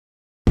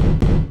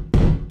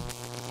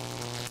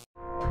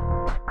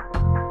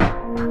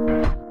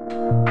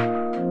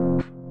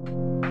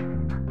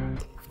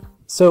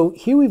So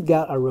here we've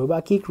got our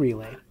RobotGeek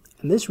Relay,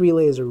 and this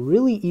relay is a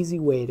really easy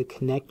way to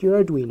connect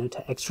your Arduino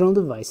to external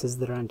devices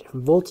that are on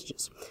different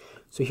voltages.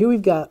 So here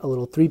we've got a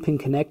little 3-pin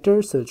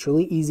connector, so it's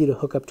really easy to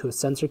hook up to a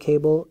sensor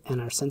cable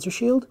and our sensor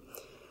shield.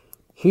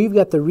 Here you've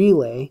got the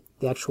relay,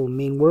 the actual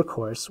main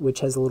workhorse, which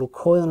has a little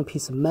coil and a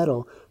piece of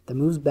metal that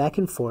moves back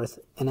and forth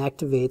and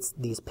activates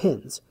these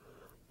pins.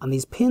 On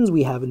these pins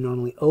we have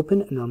normally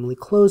open and normally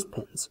closed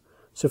pins.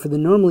 So for the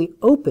normally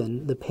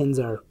open, the pins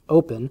are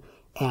open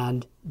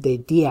and they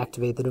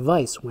deactivate the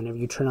device. Whenever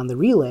you turn on the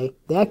relay,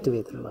 they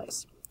activate the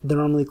device. The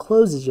normally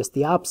closed is just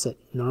the opposite.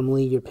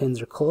 Normally your pins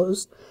are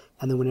closed,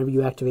 and then whenever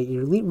you activate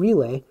your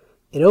relay,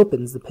 it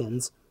opens the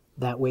pins.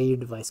 That way your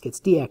device gets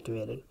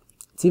deactivated.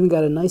 It's even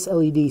got a nice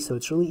LED, so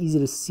it's really easy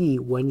to see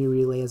when your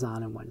relay is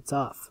on and when it's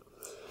off.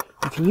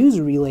 You can use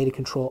a relay to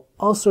control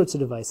all sorts of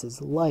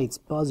devices, lights,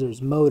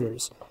 buzzers,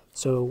 motors.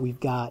 So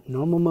we've got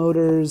normal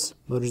motors,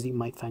 motors that you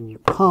might find in your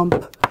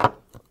pump,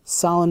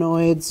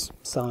 solenoids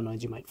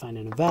you might find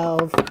in a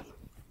valve,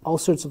 all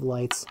sorts of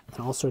lights,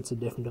 and all sorts of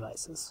different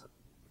devices.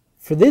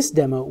 For this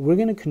demo, we're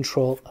going to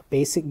control a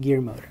basic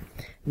gear motor.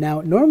 Now,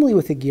 normally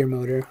with a gear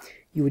motor,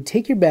 you would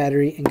take your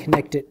battery and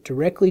connect it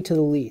directly to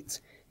the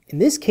leads. In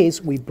this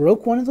case, we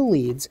broke one of the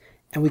leads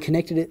and we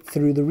connected it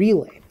through the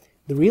relay.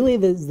 The relay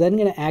is then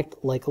going to act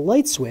like a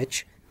light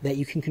switch that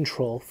you can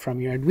control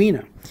from your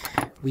Arduino.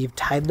 We've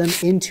tied them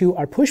into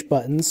our push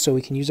buttons so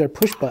we can use our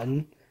push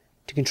button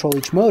to control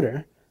each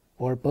motor,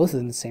 or both of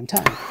them at the same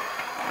time.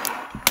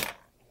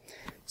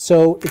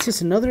 So it's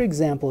just another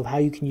example of how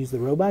you can use the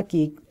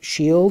RobotGeek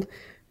shield,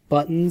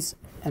 buttons,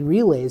 and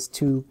relays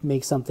to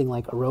make something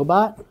like a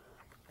robot,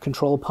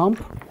 control a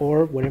pump,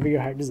 or whatever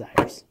your heart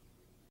desires.